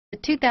The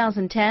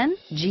 2010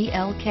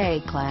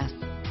 GLK class.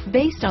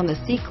 Based on the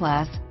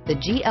C-Class, the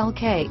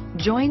GLK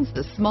joins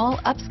the small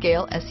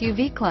upscale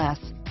SUV class.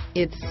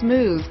 Its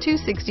smooth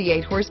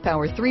 268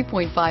 horsepower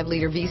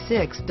 3.5-liter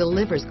V6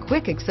 delivers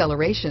quick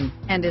acceleration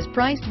and is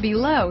priced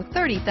below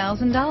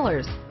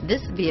 $30,000.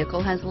 This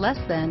vehicle has less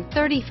than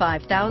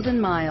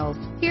 35,000 miles.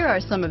 Here are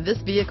some of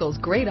this vehicle's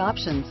great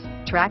options: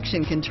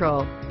 traction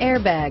control,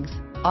 airbags,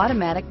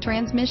 automatic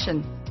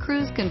transmission,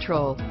 cruise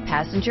control,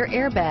 passenger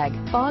airbag,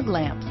 fog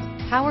lamps,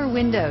 power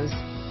windows,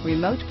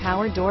 remote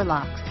power door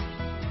locks,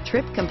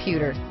 trip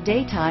computer,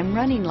 daytime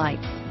running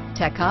lights,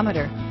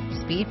 tachometer,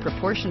 speed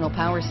proportional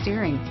power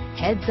steering,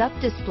 heads-up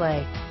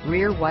display,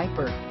 rear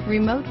wiper,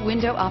 remote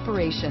window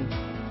operation,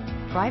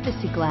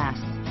 privacy glass,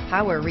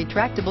 power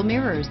retractable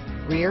mirrors,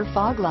 rear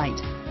fog light.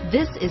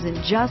 This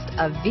isn't just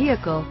a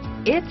vehicle,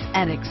 it's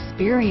an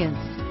experience.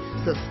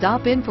 So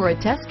stop in for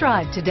a test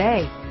drive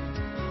today.